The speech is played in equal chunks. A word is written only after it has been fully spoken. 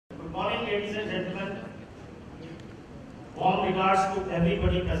morning, ladies and gentlemen. Warm regards to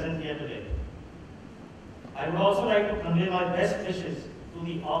everybody present here today. I would also like to convey my best wishes to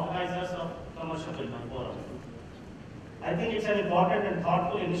the organizers of Commercial Vehicle Forum. I think it's an important and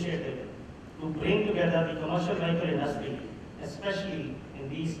thoughtful initiative to bring together the commercial vehicle industry, especially in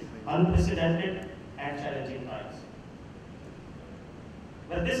these unprecedented and challenging times.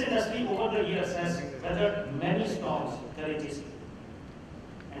 But this industry over the years has weathered many storms courageously,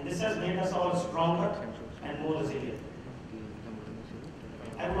 and this has made us all stronger and more resilient.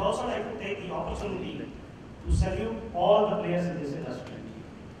 I would also like to take the opportunity to salute all the players in this industry,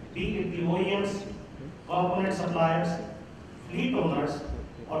 be it the OEMs, component suppliers, fleet owners,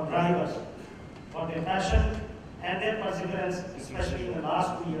 or drivers, for their passion and their perseverance, especially in the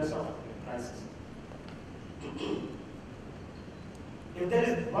last 2 years of crisis. If there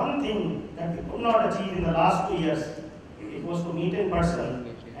is one thing that we could not achieve in the last 2 years, it was to meet in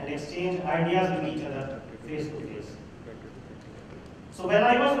person and exchange ideas with each other face to face. So when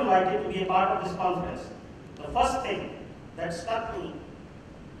I was invited to be a part of this conference, the first thing that struck me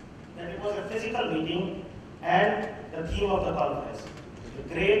that it was a physical meeting and the theme of the conference,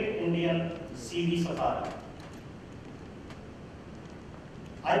 the Great Indian CV Safari.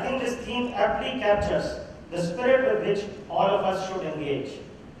 I think this theme aptly captures the spirit with which all of us should engage,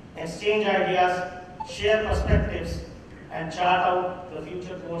 exchange ideas, share perspectives, and chart out the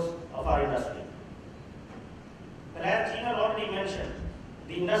future course of our industry. But as Gina already mentioned,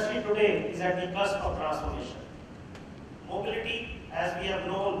 the industry today is at the cusp of transformation. Mobility, as we have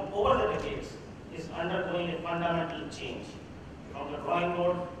known over the decades, is undergoing a fundamental change from the drawing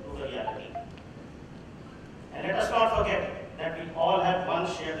board to the reality. And let us not forget that we all have one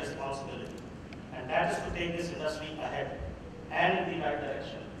shared responsibility, and that is to take this industry ahead and in the right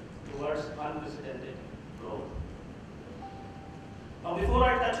direction towards unprecedented growth. Now, before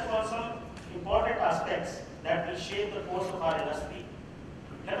I touch upon some important aspects that will shape the course of our industry,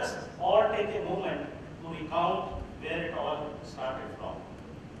 let us all take a moment to recount where it all started from.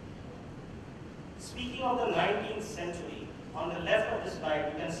 Speaking of the 19th century, on the left of this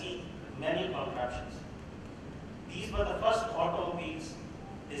slide, you can see many contraptions. These were the first automobiles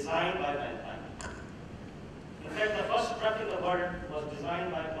designed by mankind. In fact, the first truck in the world was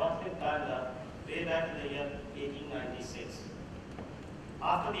designed by Gottlieb Daimler way back in the year 1896.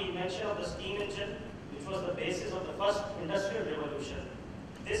 After the invention of the steam engine, which was the basis of the first industrial revolution,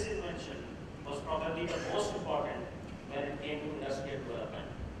 this invention was probably the most important when it came to industrial development.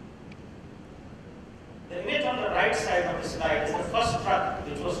 The image on the right side of the slide is the first truck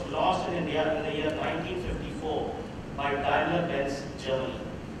which was launched in India in the year 1954 by Daimler-Benz, Germany.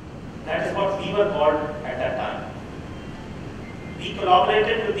 That is what we were called at that time. We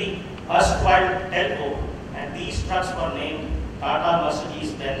collaborated with the erstwhile Telco, and these trucks were named Tata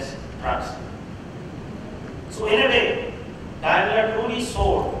Mercedes-Benz trucks. So in a way, Daimler truly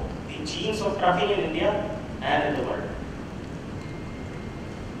sowed the genes of trucking in India and in the world.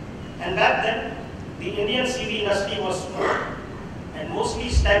 And back then, the Indian CV industry was small and mostly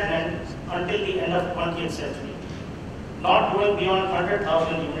stagnant until the end of the 20th century, not growing beyond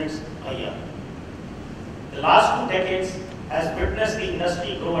 100,000 units a year. The last 2 decades has witnessed the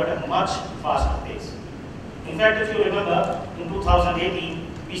industry grow at a much faster pace. In fact, if you remember, in 2018,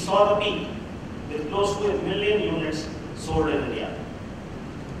 we saw the peak with close to 1 million units sold in India.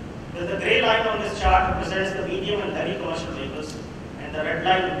 The gray line on this chart represents the medium and heavy commercial vehicles, and the red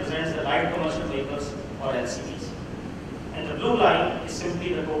line represents the light commercial vehicles or LCVs. And the blue line is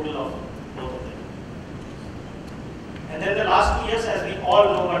simply the total of both of them. And then the last 2 years, as we all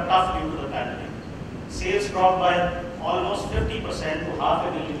know, were tough due to the pandemic. Sales dropped by almost 50% to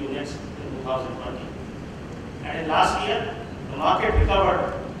 500,000 units in 2020. And in last year, the market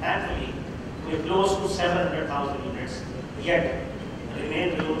recovered, thankfully, to a close to 700,000 units, yet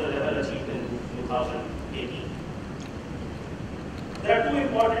remained below the level achieved in 2018. There are 2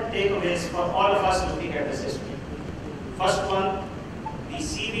 important takeaways for all of us looking at this history. First one, the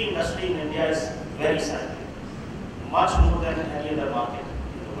CV industry in India is very cyclical, much more than any other market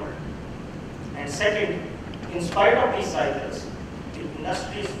in the world. And second, in spite of these cycles, the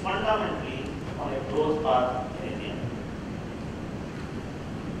industry is fundamentally on a growth path in India.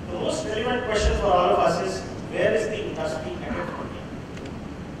 The most relevant question for all of us is, where is the industry headed from here?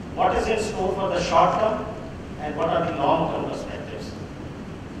 What is in store for the short term, and what are the long-term perspectives?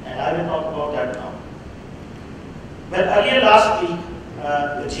 And I will talk about that now. Well, earlier last week,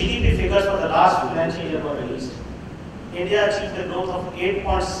 the GDP figures for the last financial year were released. India achieved a growth of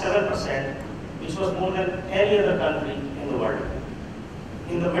 8.7%, which was more than any other country in the world.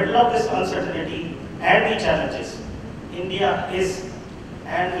 In the middle of this uncertainty and the challenges, India is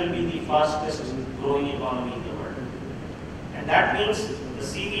and will be the fastest growing economy in the world. And that means the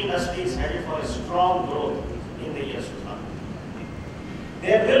CV industry is headed for a strong growth in the years to come.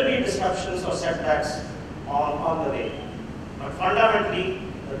 There will be disruptions or setbacks on the way, but fundamentally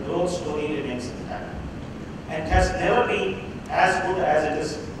the growth story remains intact and has never been as good as it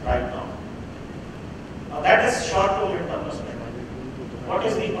is right now. Now that is short to mid-term perspective. What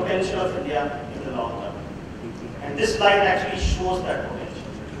is the potential of India in the long term? And this slide actually shows that potential.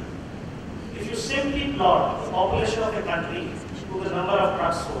 If you simply plot the population of a country to the number of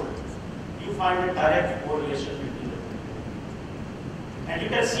trucks sold, you find a direct correlation between the two. And you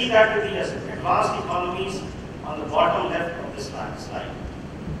can see that with the advanced economies on the bottom left of this slide.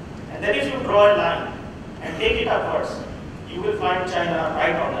 And then if you draw a line and take it upwards, you will find China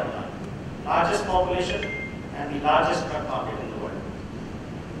right on that line. Largest population and the largest truck market in the world.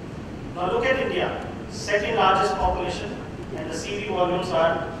 Now look at India, second largest population, and the CV volumes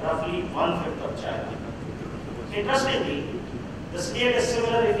are roughly 1/5 of China. Interestingly, the scale is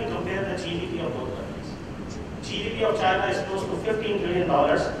similar if you compare the GDP of both countries. GDP of China is close to $15 trillion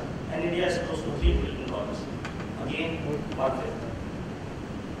and India is close to $3 trillion. Again, 1/5.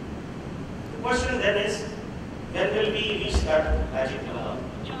 The question then is, when will we reach that magic number?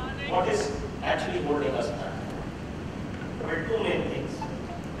 What is actually holding us back? Well, two main things.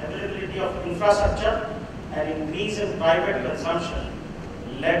 Availability of infrastructure and increase in private consumption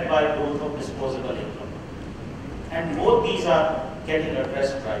led by growth of disposable income. And both these are getting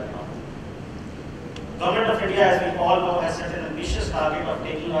addressed right now. Government of India, as we all know, has set an ambitious target of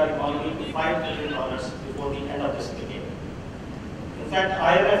taking our economy to $5 trillion before the end of this decade. In fact,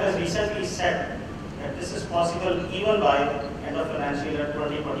 IMF has recently said that this is possible even by end of financial year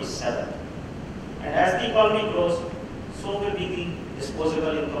 2027. And as the economy grows, so will be the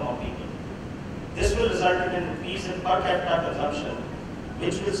disposable income of people. This will result in an increase in per capita consumption,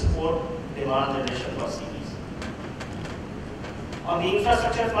 which will support demand generation for CVs. On the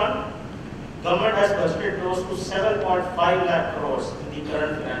infrastructure front, government has budgeted close to 7.5 lakh crores in the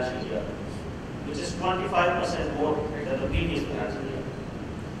current financial year, which is 25% more than the previous financial year.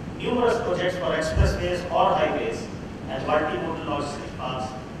 Numerous projects for expressways or highways and multimodal logistics parks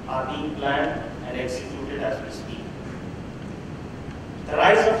are being planned and executed as we speak. The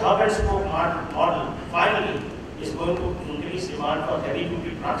rise of hub and spoke model finally is going to increase demand for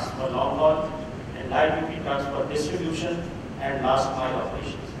heavy-duty trucks for long haul and light-duty trucks for distribution and last mile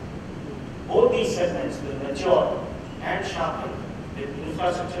operations. Both these segments will mature and sharpen with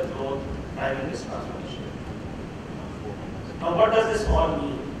infrastructure growth driving this transformation. Now what does this all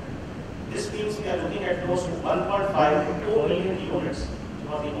mean? This means we are looking at close to 1.5 to 2 million units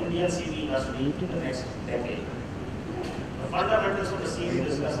for the Indian CV industry in the next decade. The fundamentals of the CV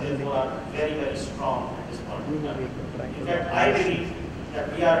business therefore are very, very strong at this point in time. In fact, I believe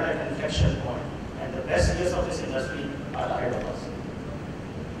that we are at an inflection point and the best years of this industry are ahead of us.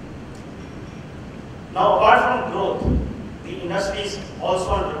 Now, apart from growth, the industry is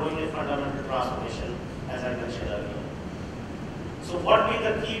also undergoing a fundamental transformation, as I mentioned earlier. So what will be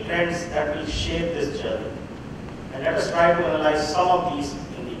the key trends that will shape this journey? And let us try to analyze some of these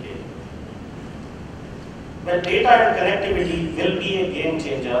in detail. Well, data and connectivity will be a game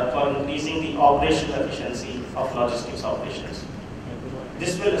changer for increasing the operational efficiency of logistics operations.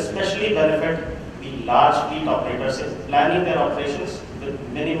 This will especially benefit the large fleet operators in planning their operations with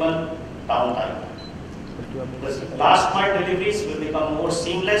minimal downtime. The last mile deliveries will become more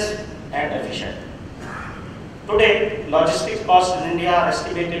seamless and efficient. Today, logistics costs in India are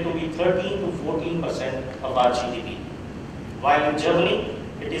estimated to be 13 to 14% of our GDP, while in Germany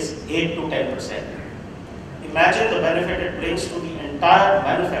it is 8 to 10%. Imagine the benefit it brings to the entire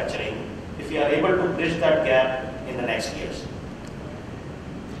manufacturing if we are able to bridge that gap in the next years.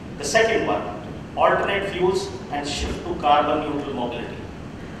 The second one, alternate fuels and shift to carbon neutral mobility.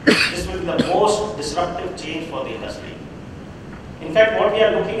 This will be the most disruptive change for the industry. In fact, what we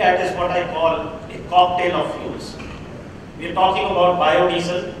are looking at is what I call a cocktail of fuels. We are talking about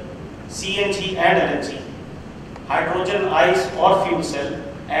biodiesel, CNG and LNG, hydrogen, ICE or fuel cell,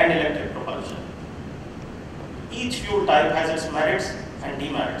 and electric propulsion. Each fuel type has its merits and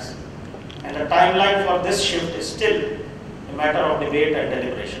demerits, and the timeline for this shift is still a matter of debate and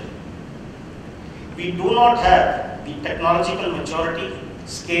deliberation. We do not have the technological maturity,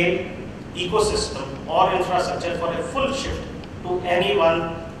 scale, ecosystem, or infrastructure for a full shift to any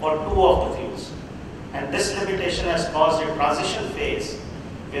one or two of the fuels. And this limitation has caused a transition phase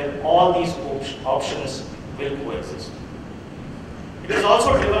where all these options will coexist. It is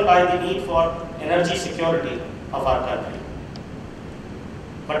also driven by the need for energy security of our country.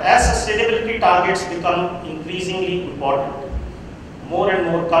 But as sustainability targets become increasingly important, more and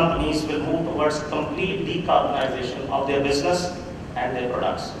more companies will move towards complete decarbonization of their business and their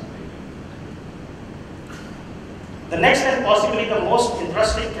products. The next and possibly the most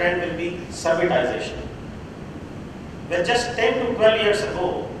interesting trend will be servitization. Where just 10 to 12 years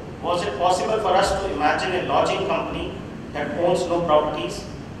ago, was it possible for us to imagine a lodging company that owns no properties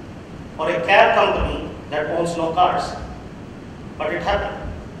or a cab company that owns no cars? But it happened.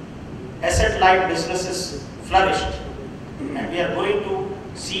 Asset-light businesses flourished, and we are going to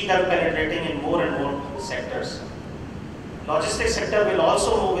see them penetrating in more and more sectors. Logistics sector will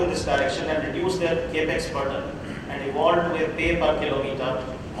also move in this direction and reduce their capex burden and evolve to a pay per kilometer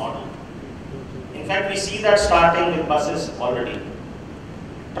model. In fact, we see that starting with buses already.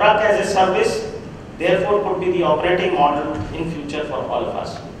 Truck as a service, therefore, could be the operating model in future for all of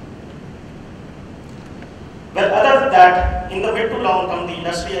us. Well, other than that, in the mid to long term, the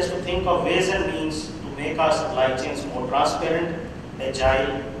industry has to think of ways and means to make our supply chains more transparent,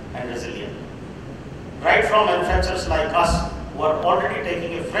 agile, and resilient. Right from manufacturers like us, who are already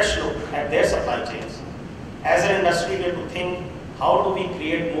taking a fresh look at their supply chains, as an industry, we have to think how do we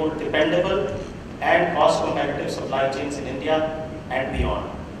create more dependable and cost-competitive supply chains in India and beyond.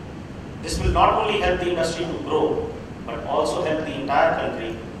 This will not only help the industry to grow, but also help the entire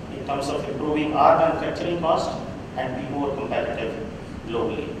country in terms of improving our manufacturing costs and be more competitive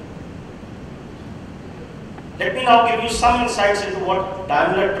globally. Let me now give you some insights into what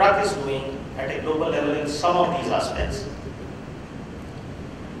Daimler Truck is doing at a global level in some of these aspects.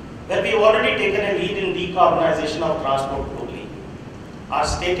 Well, we have already taken a lead in decarbonization of transport globally. Our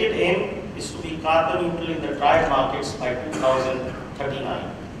stated aim is to be carbon neutral in the tried markets by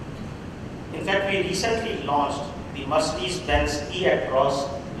 2039. In fact, we recently launched the Mercedes-Benz E-Actros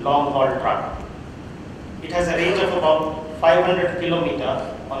long-haul truck. It has a range of about 500 kilometers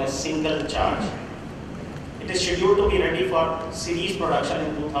on a single charge. It is scheduled to be ready for series production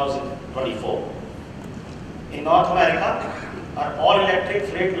in 2024. In North America, our all-electric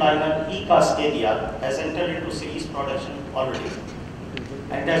freight liner E-Cascadia has entered into series production already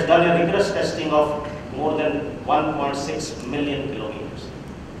and has done a rigorous testing of more than 1.6 million kilometers.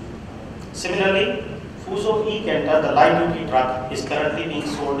 Similarly, Fuso E-Kenta, the light-duty truck, is currently being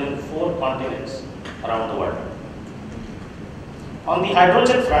sold in 4 continents around the world. On the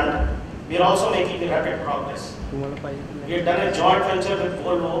hydrogen front, we are also making rapid progress. We have done a joint venture with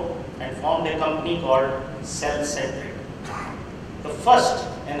Volvo and formed a company called Cell-Centric. The first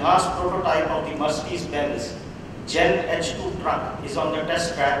enhanced prototype of the Mercedes-Benz Gen H2 truck is on the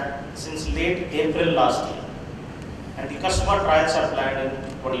test track since late April last year, and the customer trials are planned in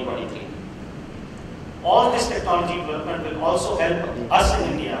 2023. All this technology development will also help us in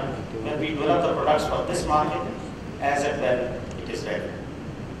India when we develop the products for this market as and when it is ready.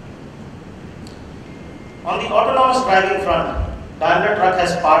 On the autonomous driving front, Daimler Truck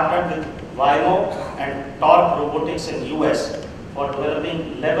has partnered with Waymo and Torque Robotics in US for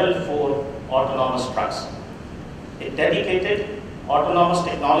developing level 4 autonomous trucks. A dedicated autonomous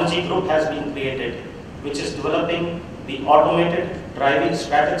technology group has been created, which is developing the automated driving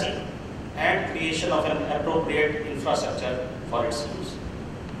strategy and creation of an appropriate infrastructure for its use.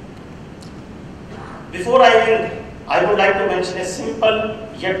 Before I end, I would like to mention a simple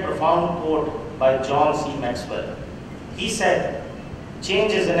yet profound quote by John C. Maxwell. He said,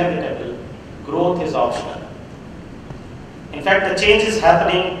 "Change is inevitable, growth is optional." In fact, the change is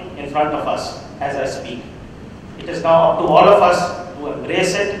happening in front of us as I speak. It is now up to all of us to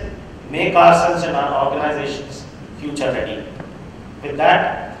embrace it, make ourselves and our organizations future ready. With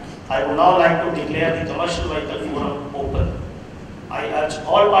that, I would now like to declare the Commercial Vehicle Forum open. I urge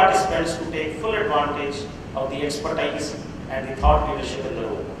all participants to take full advantage of the expertise and the thought leadership in the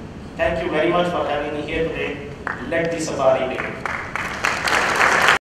room. Thank you very much for having me here today. Let the safari begin.